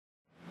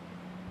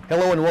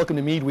Hello and welcome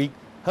to Meade Week.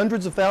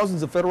 Hundreds of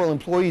thousands of federal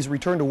employees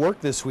returned to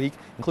work this week,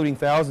 including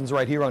thousands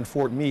right here on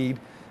Fort Meade.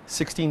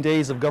 16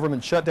 days of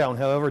government shutdown,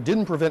 however,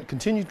 didn't prevent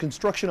continued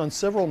construction on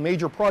several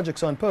major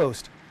projects on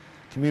post.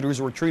 Commuters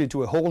were treated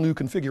to a whole new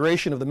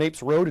configuration of the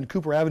Mapes Road and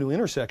Cooper Avenue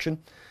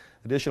intersection.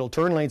 Additional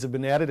turn lanes have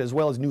been added as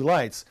well as new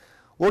lights.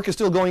 Work is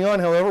still going on,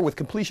 however, with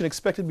completion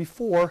expected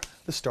before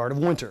the start of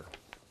winter.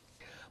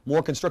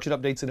 More construction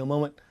updates in a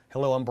moment.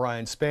 Hello, I'm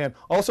Brian Spann.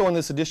 Also on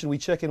this edition, we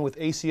check in with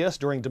ACS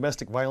during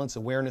Domestic Violence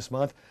Awareness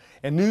Month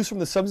and news from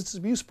the Substance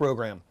Abuse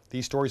Program.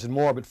 These stories and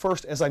more, but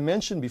first, as I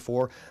mentioned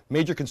before,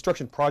 major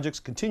construction projects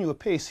continue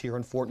apace here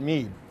in Fort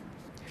Meade.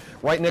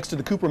 Right next to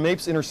the Cooper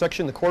Mapes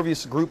intersection, the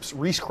Corvius Group's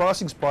Reese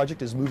Crossings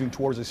project is moving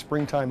towards a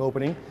springtime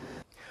opening.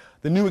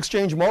 The new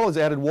Exchange Mall has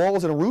added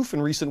walls and a roof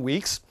in recent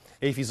weeks.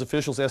 AFES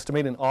officials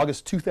estimate an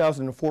August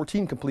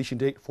 2014 completion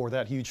date for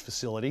that huge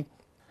facility.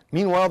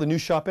 Meanwhile, the new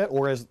shopette,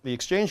 or as the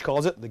Exchange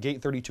calls it, the Gate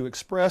 32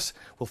 Express,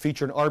 will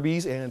feature an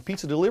Arby's and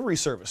pizza delivery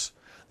service.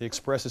 The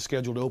Express is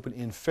scheduled to open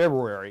in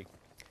February.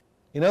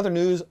 In other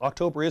news,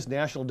 October is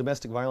National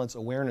Domestic Violence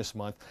Awareness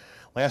Month.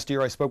 Last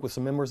year, I spoke with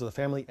some members of the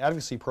Family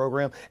Advocacy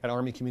Program at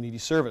Army Community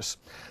Service.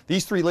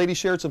 These three ladies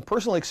shared some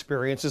personal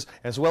experiences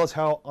as well as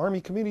how Army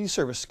Community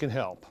Service can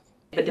help.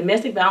 But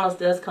domestic violence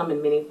does come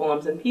in many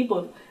forms, and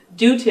people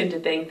do tend to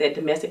think that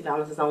domestic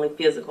violence is only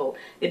physical.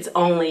 It's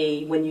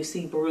only when you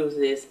see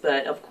bruises.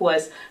 But of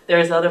course,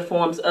 there's other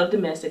forms of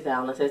domestic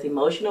violence. There's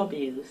emotional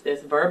abuse,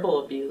 there's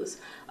verbal abuse,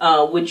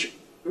 which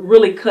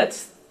really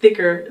cuts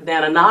thicker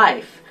than a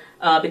knife.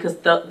 Because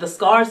the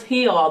scars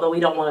heal, although we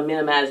don't want to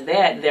minimize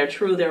that. They're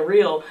true, they're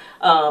real,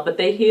 but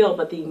they heal.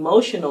 But the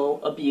emotional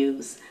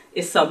abuse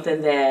is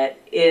something that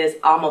is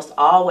almost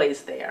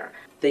always there.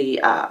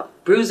 The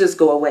bruises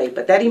go away,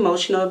 but that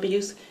emotional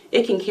abuse,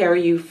 it can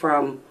carry you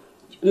from,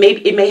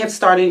 maybe it may have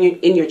started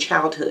in your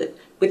childhood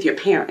with your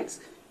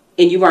parents,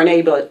 and you weren't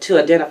able to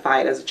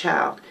identify it as a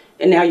child,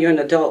 and now you're an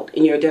adult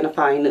and you're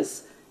identifying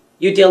this,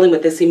 you're dealing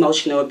with this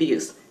emotional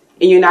abuse,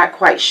 and you're not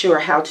quite sure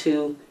how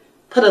to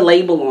put a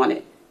label on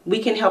it. We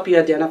can help you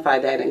identify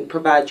that and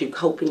provide you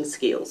coping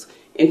skills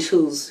and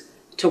tools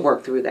to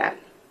work through that.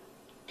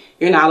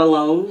 You're not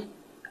alone,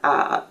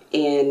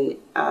 and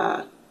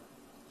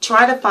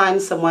try to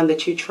find someone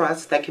that you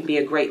trust that can be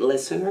a great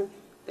listener.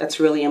 That's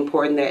really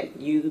important, that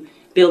you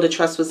build a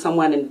trust with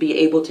someone and be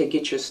able to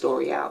get your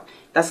story out.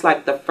 That's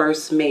like the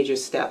first major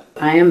step.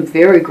 I am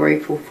very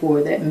grateful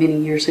for that many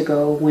years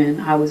ago when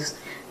I was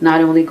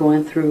not only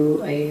going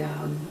through a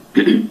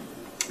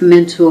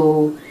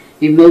mental,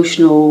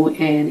 emotional,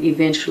 and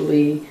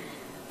eventually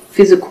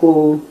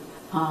physical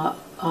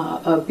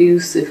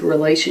abusive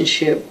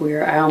relationship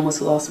where I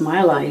almost lost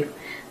my life.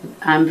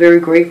 I'm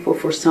very grateful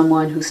for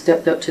someone who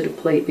stepped up to the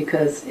plate,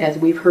 because as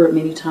we've heard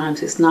many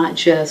times, it's not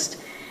just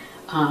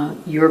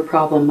your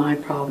problem, my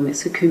problem.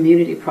 It's a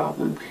community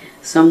problem.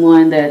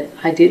 Someone that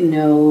I didn't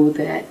know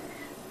that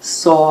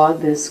saw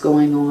this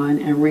going on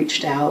and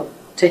reached out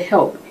to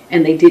help.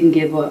 And they didn't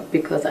give up,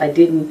 because I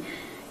didn't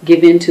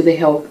give in to the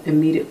help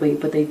immediately,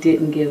 but they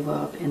didn't give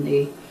up. And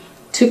they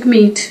took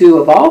me to,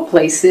 of all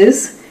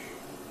places,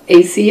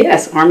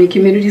 ACS, Army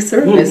Community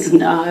Service,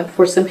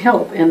 for some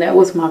help. And that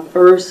was my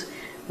first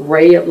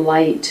ray of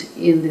light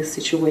in this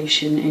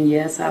situation. And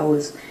yes, I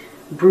was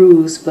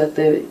bruised, but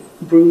the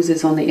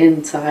bruises on the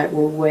inside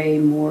were way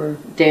more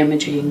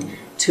damaging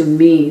to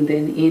me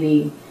than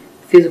any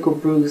physical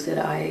bruise that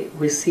I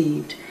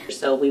received.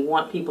 So we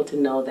want people to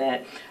know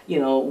that,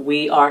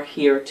 we are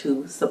here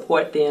to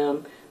support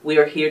them. We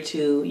are here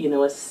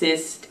to,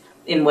 assist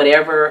in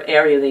whatever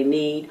area they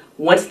need.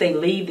 Once they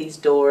leave these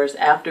doors,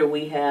 after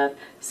we have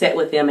sat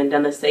with them and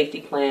done the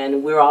safety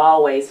plan, we're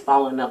always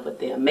following up with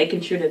them, making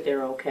sure that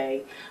they're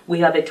okay. We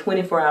have a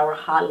 24-hour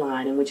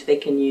hotline in which they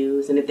can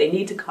use, and if they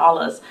need to call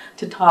us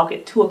to talk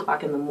at 2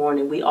 o'clock in the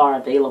morning, we are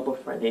available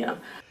for them.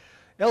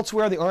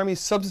 Elsewhere, the Army's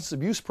Substance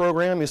Abuse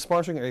Program is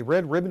sponsoring a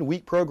Red Ribbon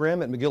Week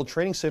program at McGill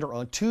Training Center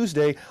on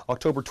Tuesday,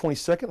 October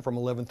 22nd from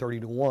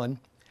 11:30 to 1.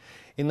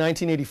 In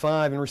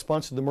 1985, in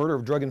response to the murder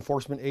of Drug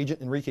Enforcement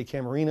Agent Enrique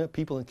Camarena,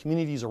 people in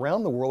communities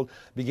around the world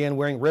began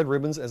wearing red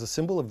ribbons as a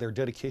symbol of their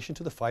dedication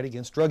to the fight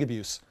against drug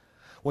abuse.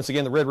 Once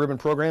again, the Red Ribbon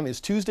program is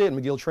Tuesday at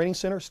McGill Training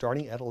Center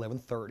starting at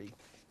 11:30.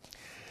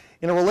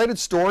 In a related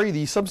story,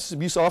 the Substance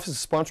Abuse Office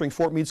is sponsoring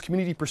Fort Meade's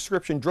Community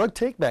Prescription Drug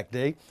Take-Back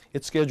Day.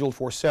 It's scheduled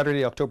for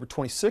Saturday, October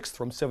 26th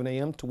from 7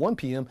 a.m. to 1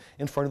 p.m.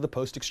 in front of the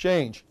Post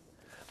Exchange.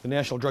 The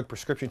National Drug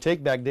Prescription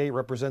Take-Back Day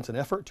represents an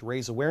effort to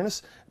raise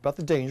awareness about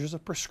the dangers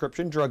of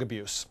prescription drug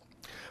abuse.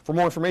 For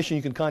more information,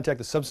 you can contact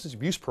the Substance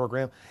Abuse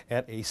Program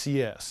at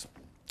ACS.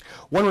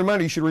 One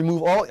reminder, you should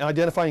remove all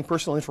identifying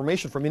personal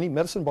information from any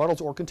medicine bottles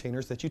or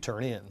containers that you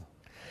turn in.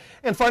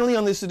 And finally,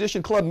 on this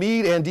edition, Club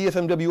Meade and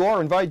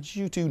DFMWR invite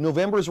you to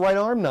November's Right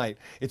Arm Night.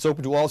 It's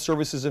open to all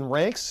services and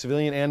ranks,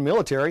 civilian and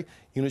military.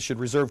 Units should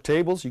reserve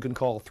tables. You can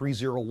call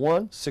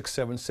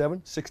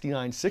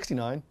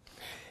 301-677-6969.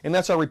 And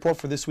that's our report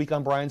for this week.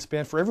 I'm Brian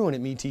Spann. For everyone at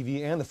Meade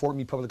TV and the Fort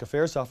Meade Public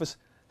Affairs Office,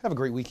 have a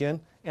great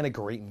weekend and a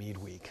great Meade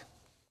week.